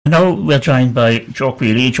Now we're joined by Joe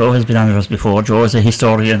Quealy. Joe has been on with us before. Joe is a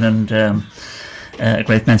historian and a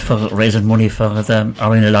great man for raising money for the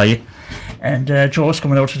RNLI. And Joe's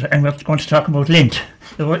coming out and we're going to talk about Lint.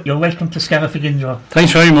 You're welcome to Scariff again, Joe.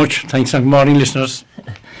 Thanks very much. Thanks and good morning, listeners.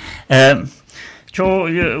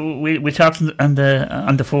 Joe, we talked on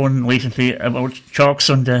the phone recently about Chalk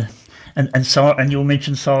Sunday and you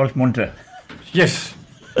mentioned Salt Monday. Yes,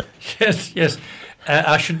 yes.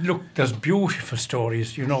 I should look. There's beautiful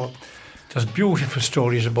stories, There's beautiful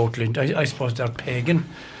stories about Lint. I suppose they're pagan,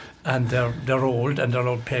 and they're old, and they're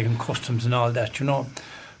old pagan customs and all that,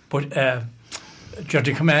 But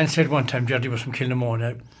Gerdy Command said one time, Gerdy was from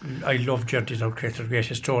Kilnamona. I love Gerdy's our creator, great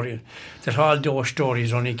historian, that all those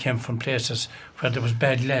stories only came from places where there was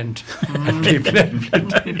bad land and people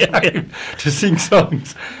had to sing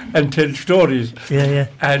songs and tell stories. Yeah.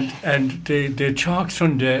 And the Chalk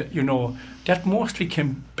Sunday, that mostly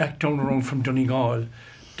came back down around from Donegal,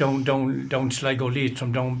 down Sligo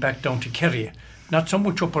Leitrim, back down to Kerry. Not so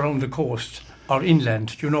much up around the coast or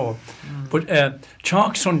inland, But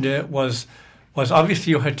Chalk Sunday was obviously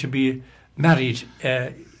you had to be married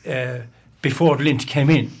before Lint came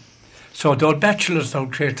in. So the old bachelors, the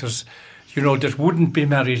old traitors, that wouldn't be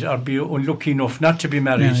married or be unlucky enough not to be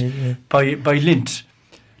married by Lint,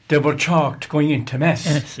 they were chalked going into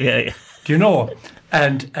Mass. Yeah. Do you know?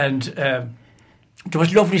 And there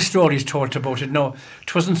was lovely stories told about it. No,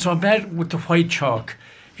 it wasn't so bad with the white chalk.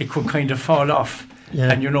 It could kind of fall off.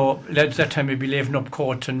 Yeah. And lads that time would be laving up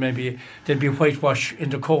coats and maybe there'd be whitewash in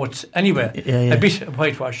the coats. Anyway, a bit of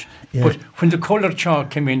whitewash. Yeah. But when the colour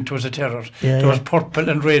chalk came in, it was a terror. Yeah, there was purple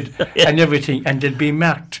and red and everything, and they'd be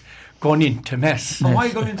marked going into Mass. Why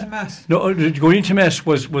going into Mass? No, going into Mass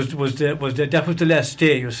was the last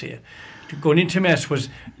day, you see. Going into Mass was,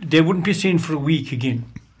 they wouldn't be seen for a week again.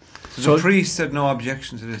 So the priest had no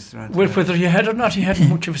objection to this. Well, whether he had or not, he hadn't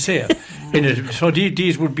much of a say in it. So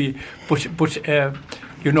these would be, but the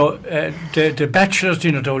bachelors,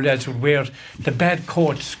 the old lads would wear the bad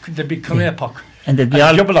coats, the big career-pock. And they'd be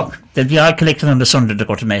all collected on the Sunday to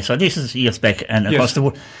go to Mass. So this is years back, and of course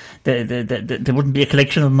there wouldn't be a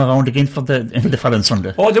collection of them around again for the following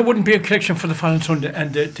Sunday. Oh, there wouldn't be a collection for the following Sunday,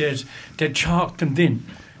 and they'd chalk them then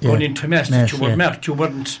going into Mass that you were marked.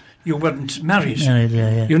 You weren't married,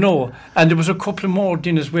 and there was a couple more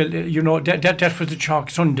then as well. That was the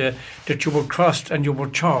Chalk Sunday that you were crossed and you were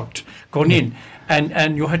chalked going in,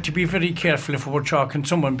 and you had to be very careful if you were chalking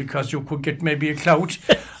someone because you could get maybe a clout,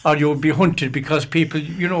 or you would be hunted because people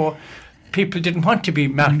didn't want to be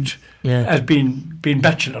marked as being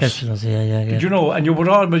bachelors. Bachelors, yeah. And you were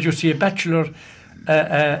always, you see, a bachelor,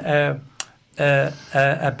 a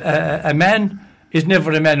man is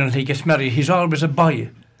never a man until he gets married. He's always a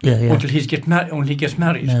boy. Until he gets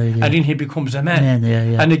married, and then he becomes a man.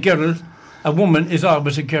 And a woman is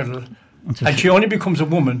always a girl, and she only becomes a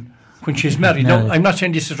woman when she's married. Now, I'm not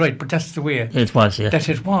saying this is right, but that's the way it was. Yeah, that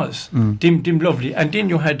it was. Dim lovely. And then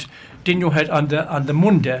you had on the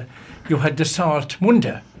Monday, you had the Salt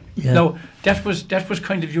Monday. Yeah. Now that was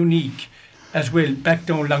kind of unique as well, back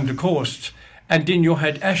down along the coast. And then you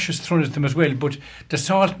had ashes thrown at them as well. But the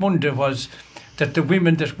Salt Monday was that the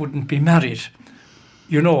women that wouldn't be married,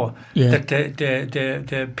 that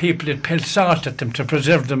the people that pelt salt at them to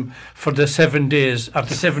preserve them for the 7 days or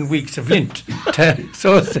the 7 weeks of Lent,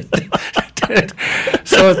 so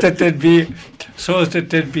that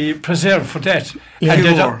they'd be preserved for that. Yeah. And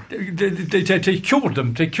they cured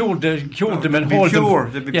them. They cured them and hold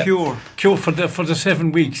them. They'd be pure. Cure for the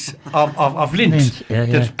 7 weeks of Lent.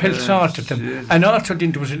 They'd pelt salt at them, and also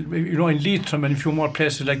then there was in Leitrim and a few more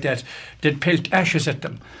places like that, they'd pelt ashes at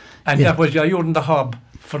them. And that was you're in the hob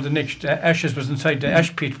for the next ashes was inside the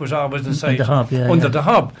ash pit was always inside the hob, the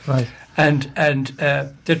hob, right? And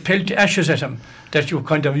they'd pelt ashes at him that you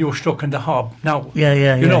stuck in the hob now.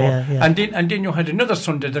 And then you had another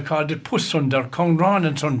Sunday they called it Puss Sunday or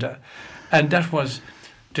Conran Sunday, and that was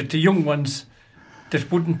that the young ones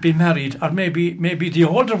that wouldn't be married, or maybe the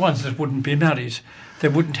older ones that wouldn't be married, they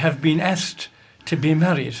wouldn't have been asked to be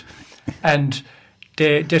married, and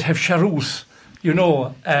they'd have charouse.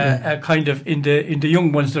 Kind of in the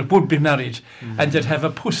young ones that would be married, and they'd have a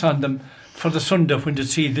puss on them for the Sunday when they'd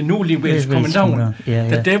see the newlyweds coming down,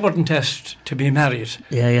 that they weren't asked to be married,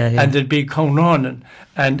 and they'd be Conran,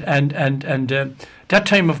 and that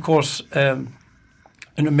time, of course,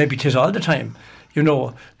 maybe it is all the time,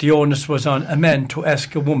 the onus was on a man to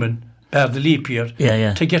ask a woman the leap year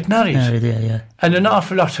to get married. And an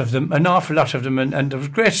awful lot of them, and there was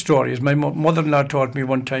great stories. My mother-in-law told me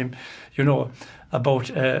one time, about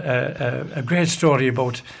a great story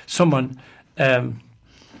about someone.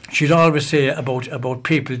 She'd always say about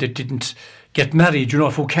people that didn't get married. You know,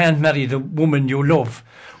 if you can't marry the woman you love,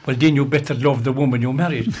 well, then you better love the woman you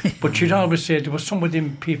married. But she'd always say there was some of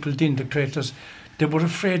them people, then the creators, they were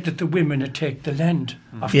afraid that the women would take the land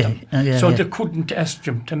off them. So they couldn't ask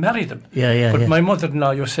them to marry them. But my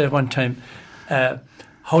mother-in-law, you said one time,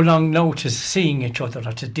 how long now to seeing each other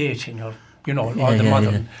or to dating or, you know, or the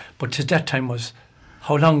mother. But at that time was,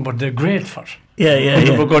 how long were they great for? When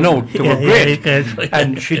they were going out, they were great.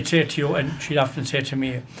 And she'd say to you, and she'd often say to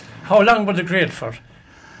me, how long were they great for?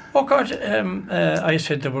 Oh God, I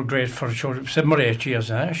said they were great for 7 or 8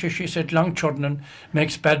 years. She said, long churning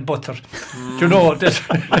makes bad butter. You know, this.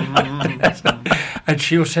 And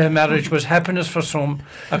she would say marriage was happiness for some,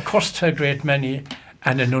 a cost to a great many,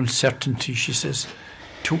 and an uncertainty, she says,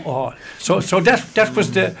 to all. So that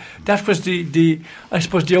was the I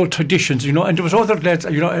suppose the old traditions, you know. And there was other lads,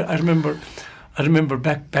 you know. I remember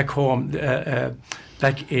back home.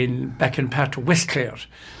 Back in part of West Clare,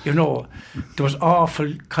 you know, there was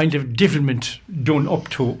awful kind of devilment done up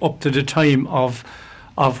to the time of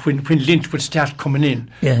when Lent would start coming in.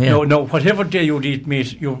 No, whatever day you'd eat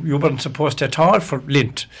meat, you weren't supposed to at all for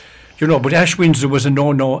Lent, you know. But Ash Windsor was a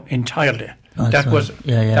no entirely. That was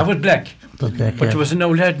black. But there was an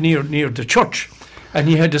old lad near the church, and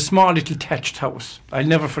he had a small little thatched house. I'll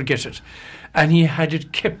never forget it. And he had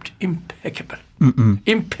it kept impeccable.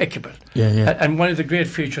 Impeccable. And one of the great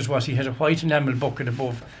features was he had a white enamel bucket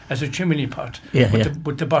above as a chimney pot,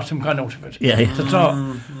 with the bottom gone out of it.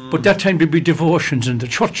 But that time there'd be devotions in the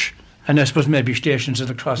church, and I suppose maybe stations of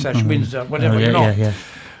the Cross Ash Windsor, whatever, you know.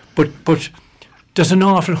 But there's an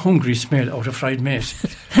awful hungry smell out of fried maize.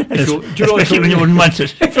 Especially when you wouldn't want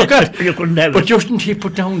it. You couldn't have it. But didn't he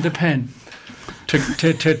put down the pen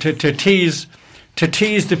to tease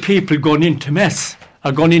the people going into mass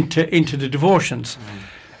or going into the devotions,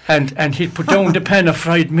 and he'd put down the pan of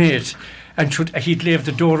fried maize, and he'd leave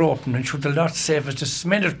the door open, and should the Lord save us, the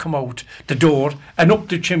smell would come out the door and up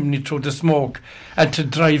the chimney through the smoke, and to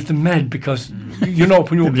drive them mad, because you know,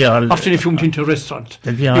 when you often if you went into a restaurant,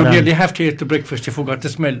 you nearly have to eat the breakfast if you got the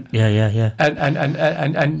smell.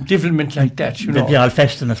 And devilment like that, you know. They'd be all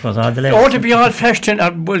fasting, I suppose, all the ladies. They'd be all fasting,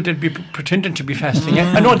 well, they'd be pretending to be fasting.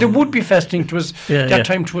 I know they would be fasting. It was that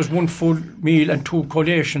time. It was one full meal and 2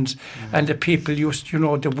 collations, and the people used, you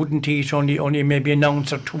know, they wouldn't eat only maybe an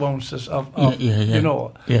ounce or 2 ounces of you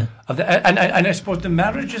know, of the, and I suppose the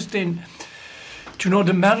marriages then. Do you know,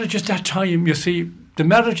 the marriages that time, you see, the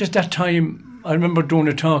marriages that time, I remember doing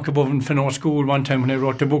a talk above in Fenno School one time when I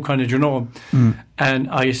wrote the book on it, you know, and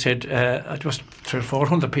I said, it was 300 or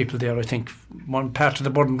 400 people there, I think, one part of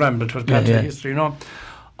the Burden Ramble, it was part of the history, you know.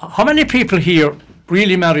 How many people here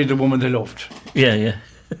really married the woman they loved? You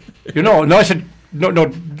know, and I said, no,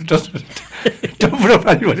 don't put up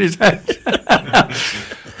anybody's hand.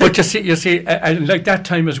 But you see, and like that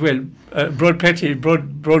time as well, Brod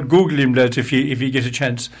Google him, lads, if you get a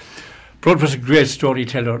chance. Brod was a great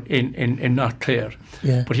storyteller in North Clare.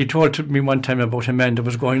 But he told me one time about a man that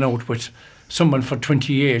was going out with someone for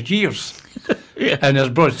 28 years. And as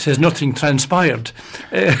Brod says, nothing transpired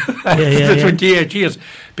after 28 years,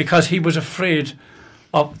 because he was afraid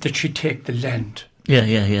that she'd take the land.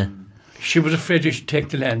 She was afraid that she'd take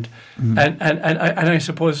the land. And I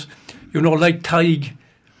suppose, you know, like Tig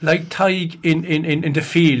in the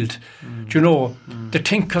field, you know, the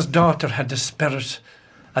tinker's daughter had the spirit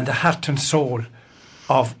and the heart and soul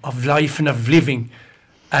of life and of living,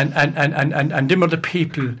 and them are the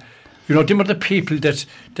people, you know, them are the people that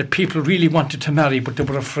people really wanted to marry, but they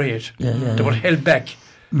were afraid. They were held back.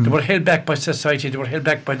 They were held back by society. They were held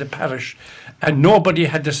back by the parish, and nobody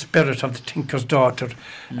had the spirit of the tinker's daughter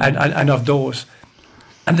and of those,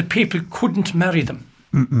 and the people couldn't marry them.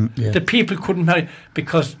 The people couldn't marry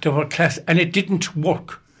because they were class, and it didn't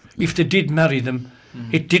work. If they did marry them,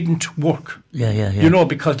 it didn't work. You know,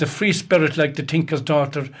 because the free spirit, like the tinker's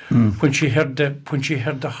daughter, when she heard the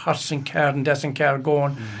horse and car and death and car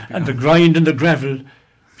going, and the grind and the gravel,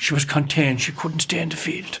 she was contained. She couldn't stay in the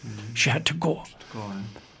field. She had to go.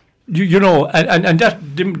 You know, and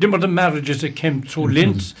that them were the marriages that came through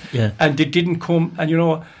Lent, and they didn't come, and you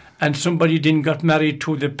know. And somebody didn't got married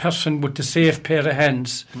to the person with the safe pair of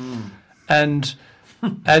hands, and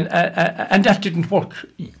that didn't work.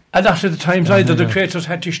 And after the times either the creators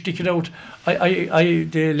had to stick it out.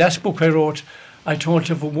 The last book I wrote, I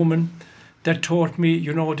told of a woman that taught me,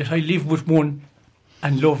 you know, that I lived with one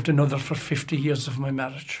and loved another for 50 years of my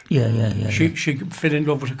marriage. She fell in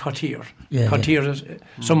love with a courtier. Courtier is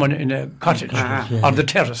someone in a cottage or the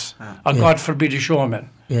terrace, or God forbid a showman.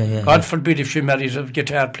 God forbid if she marries a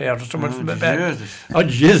guitar player or someone from the band. Oh,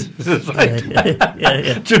 Jesus, right.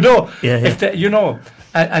 You know, if they, you know,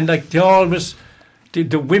 and like they always,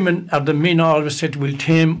 the women or the men always said, we'll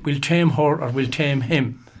tame her or we'll tame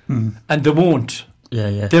him. And they won't.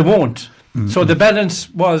 They won't. So the balance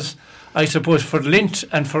was, I suppose, for Lint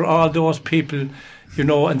and for all those people, you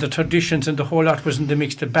know, and the traditions and the whole lot was in the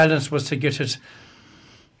mix. The balance was to get it,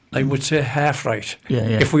 I would say, half right.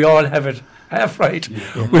 If we all have it half right,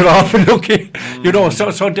 we're awful lucky. You know,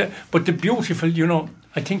 but the beautiful, you know,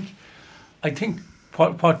 I think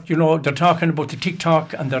what you know, they're talking about the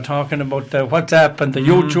TikTok and they're talking about the WhatsApp and the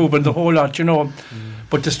YouTube and the whole lot, you know.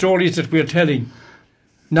 But the stories that we're telling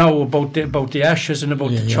now about the ashes and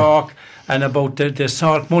about the chalk and about the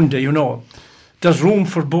Salt Monday, you know, there's room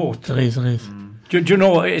for both. There is. You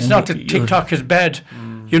know, it's not that TikTok is bad.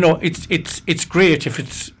 You know, it's great if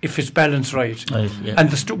it's balanced right.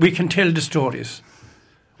 And we can tell the stories.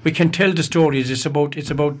 We can tell the stories. It's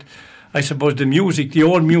about I suppose the music, the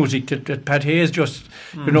old music that Pat Hayes just,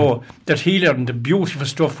 you know, that he learned, the beautiful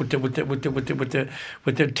stuff with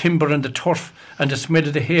the timber and the turf and the smell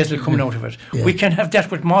of the hazel coming out of it. We can have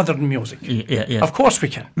that with modern music. Of course we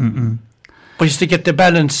can. But it's to get the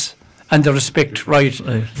balance and the respect right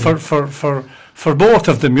for both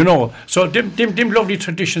of them, you know. So them lovely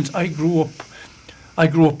traditions. I grew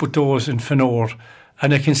up with those in Fenor,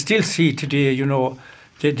 and I can still see today, you know,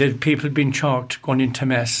 the people being chalked going into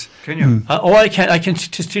mass. Can you? I can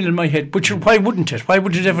still in my head. But why wouldn't it? Why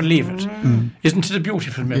would it ever leave it? Isn't it a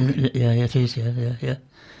beautiful memory? Yeah, it is. Yeah,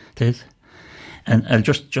 it is. And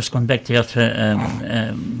just going back there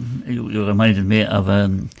to you reminded me of a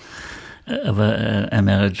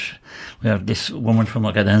marriage where this woman from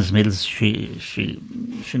Orgadans Mills, she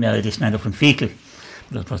married this man up in Quealy.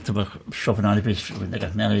 That was, they were shoving on a bit when they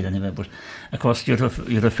got married anyway. But of course, you'd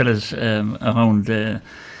have fellas around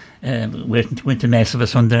went to mass of a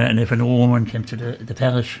Sunday, and if a new woman came to the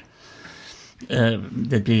parish,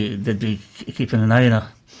 they'd be keeping an eye on her.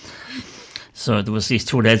 So there was these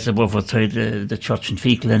two lads that were outside the church in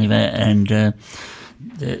Fecal anyway, and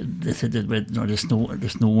they said that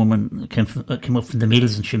this new woman came up from the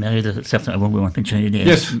Mills, and she married a certain, I won't mention any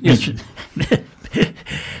names. Yes.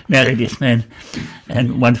 Married this man,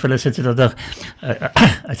 and one fellow said to the other,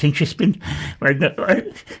 I think she's been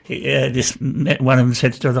this one of them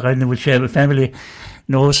said to the other, I know, will she have a family?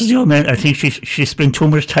 No, this is the old man. I think she spent too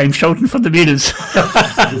much time shouting for the Mills.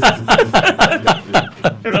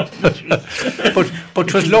 But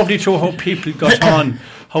it was lovely to how people got on,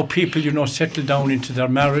 how people, you know, settled down into their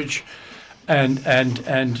marriage,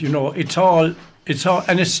 and you know, it's all,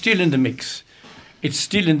 and it's still in the mix. It's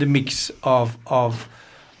still in the mix of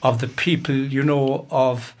the people, you know,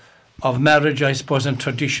 of marriage, I suppose, and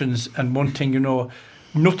traditions. And one thing, you know,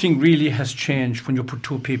 nothing really has changed when you put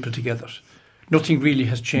two people together. Nothing really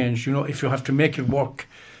has changed. You know, if you have to make it work,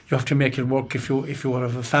 you have to make it work. If you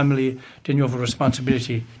have a family, then you have a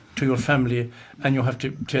responsibility to your family, and you have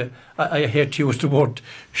to I hate to use the word,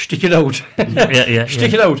 stick it out.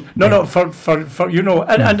 Stick it out. No, for you know,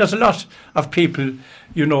 and there's a lot of people,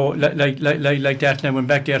 you know, like that. And I went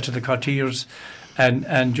back there to the courtiers,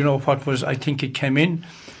 and you know what was, I think it came in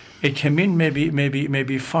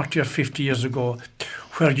maybe 40 or 50 years ago,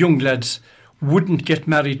 where young lads wouldn't get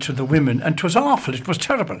married to the women, and it was awful, it was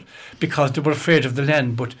terrible, because they were afraid of the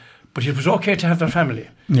land, but it was okay to have their family.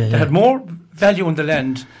 They had more value in the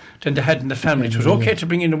land than they had in the family. It was okay to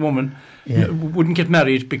bring in a woman, wouldn't get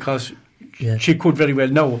married because she could very well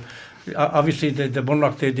know. Obviously,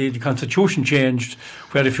 the constitution changed,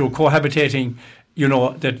 where if you were cohabitating, you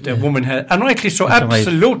know, that the woman had, and rightly so,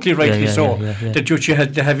 absolutely rightly so, that you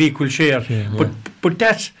had to have equal share. But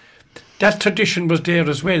that tradition was there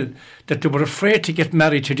as well, that they were afraid to get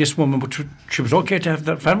married to this woman, but she was okay to have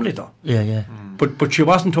their family though. But she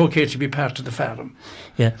wasn't okay to be part of the farm.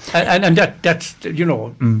 And that's, you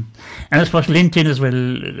know. And I suppose Linton as well,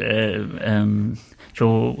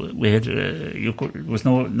 so we had there was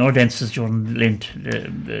no dances during Lent,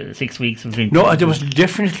 the 6 weeks of Lent. No, there was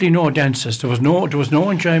definitely no dances. There was no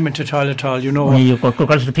enjoyment at all. You know. You got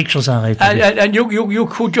the pictures all right. And you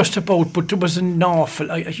could just about, but there was an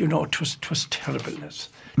awful. You know, it was terribleness.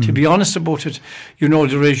 To be honest about it, you know,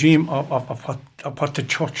 the regime of what the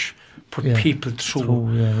church put people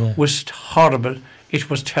through was horrible. It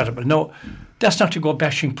was terrible. No, that's not to go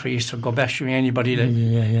bashing priests or go bashing anybody.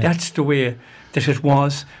 That's the way that it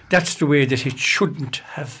was. That's the way that it shouldn't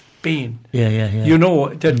have been. You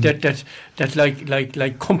know, that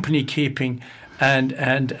like company keeping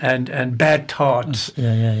and bad thoughts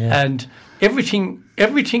and everything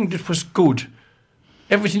that was good,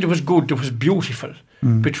 that was beautiful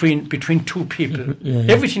between two people.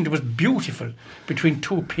 Everything that was beautiful between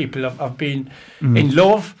two people of being in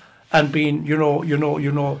love and being, you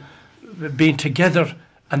know, being together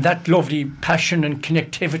and that lovely passion and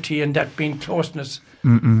connectivity and that being closeness,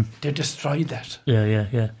 they destroyed that.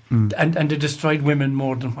 And they destroyed women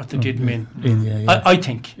more than what they did men. I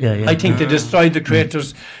think. I think they destroyed the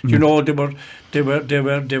creators. You know, they were.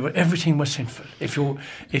 Everything was sinful. If you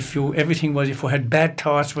had bad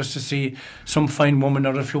thoughts, was to see some fine woman,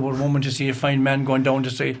 or if you were a woman to see a fine man going down to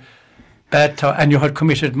say bad thought, and you had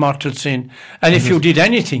committed mortal sin. And if you did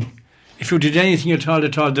anything at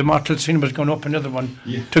all, the mortal sin was going up another one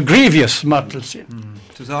to grievous mortal sin.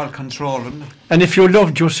 It was all control, wasn't it? And if you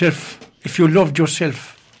loved yourself,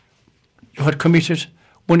 you had committed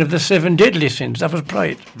one of the 7 deadly sins. That was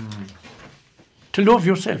pride. To love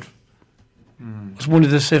yourself was one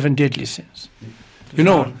of the 7 deadly sins. You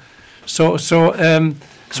know, so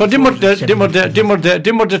them were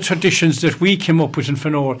the traditions that we came up with in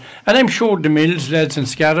Fanor. And I'm sure the Mills lads and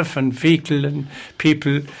Scariff and Fecal and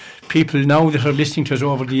people now that are listening to us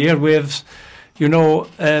over the airwaves, you know,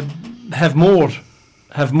 have more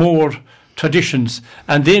traditions.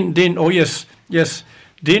 And then then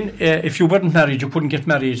if you weren't married, you couldn't get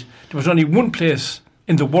married. There was only one place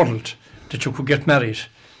in the world that you could get married,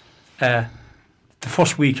 the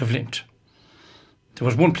first week of Lent. There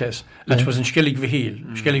was one place, and it was in Skellig Vihil,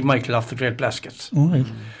 Skellig Michael off the Great Blaskets.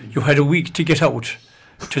 You had a week to get out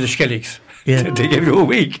to the Skelligs. They gave you a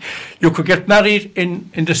week. You could get married in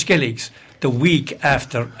the Skelligs the week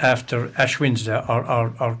after Ash Wednesday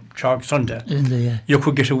or Chog Sunday. You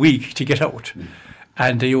could get a week to get out.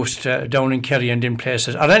 And they used down in Kerry and in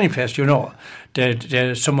places, or any place, you know,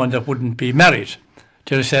 there's someone that wouldn't be married.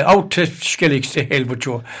 They'll say, out to Skelligs to hell with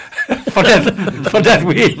you for that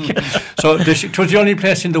week. So it was the only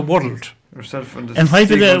place in the world. And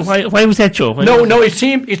why was that, Joe? No, it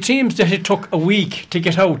seems that it took a week to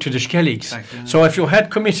get out to the Skelligs. So if you had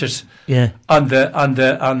committed on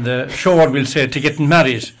the shore, we'll say, to getting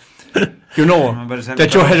married, you know,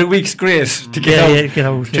 that you had a week's grace to get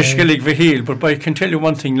out to Skellig Vihil. But I can tell you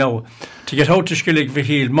one thing now, to get out to Skellig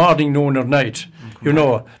Vihil, morning, noon or night, you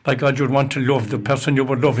know, by God, you'd want to love the person you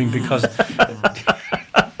were loving, because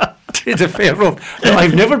it's a fair rough. No,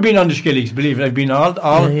 I've never been on the Skelligs, believe it. I've been all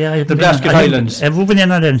the Blasket Islands. Have you been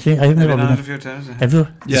in on anything? I've never been on a few times. Have you?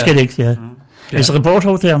 The Skelligs, Is there a boat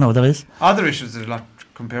out there now? There is. Other issues there's a lot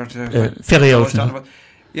compared to ferry out.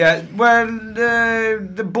 Yeah, well,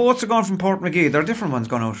 the boats are going from Port McGee. There are different ones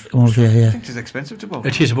going out. I think it's expensive to boat.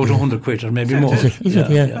 It is about 100 quid or maybe more. Is it?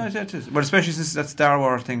 Yeah, it is. Well, especially since that Star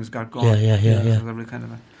Wars thing's got going.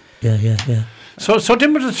 So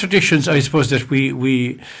them are the traditions, I suppose, that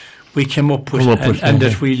we came up with and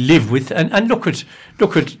that we live with. And look at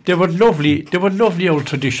they were lovely old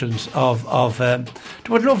traditions of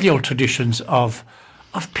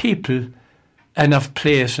people and of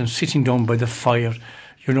place and sitting down by the fire.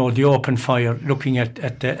 You know, the open fire, looking at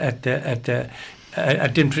them,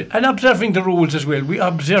 and observing the rules as well. We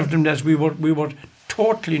observed them as we were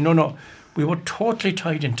totally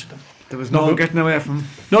tied into them. There was no getting away from.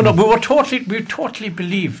 No, we totally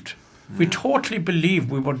believed. We totally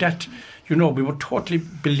believed we were that. You know, we were totally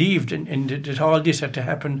believed in that all this had to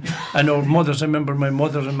happen. And our mothers, I remember my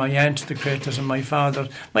mother and my aunt, the creators, and my father.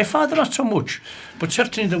 My father not so much, but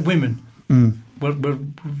certainly the women. Were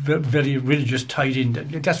very religious, tied in.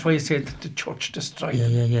 That's why I said that the church destroyed.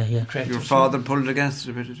 Your father pulled against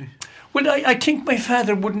it a bit, did he? Well, I think my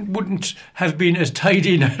father wouldn't have been as tied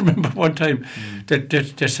in. I remember one time that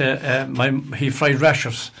he fried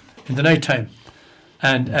rashers in the night time.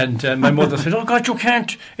 And my mother said, "Oh God, you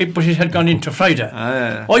can't." But it had gone into Friday.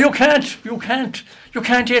 Oh, you can't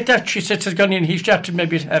eat that. She said, "It's gone in." He started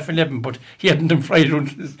maybe at 11:30, but he hadn't them fried around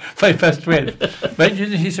 12:05. Right?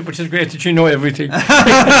 He said, "But it's great that you know everything."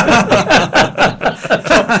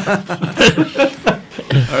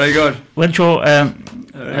 Very good. Well, Joe,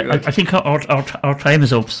 I think our time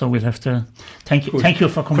is up, so we'll have to thank you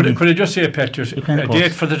for coming. Could I just say, Petrus, a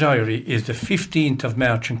date for the diary is the 15th of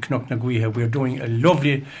March in Knocknaguiha. We're doing a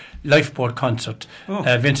lovely lifeboat concert.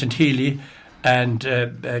 Vincent Healy and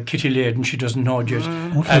Kitty Layden, she doesn't know yet,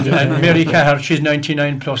 and Mary Cahar, she's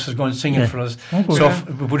 99 plus, is going singing for us. So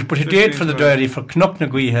we put a date for the diary for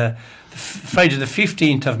Knocknaguiha, Friday the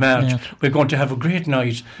 15th of March. We're going to have a great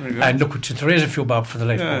night and look to raise a few bob for the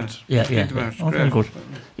lifeboats. Very good.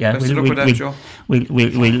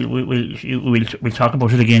 We'll talk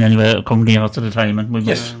about it again anyway, coming near to the time, and we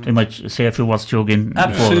might say a few words to you again.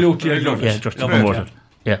 Absolutely, I love it. Just to promote it.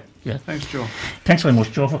 Yeah. Thanks, Joe. Thanks very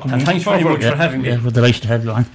much, Joe, for coming. Thanks very much for having me. We're delighted to have you on.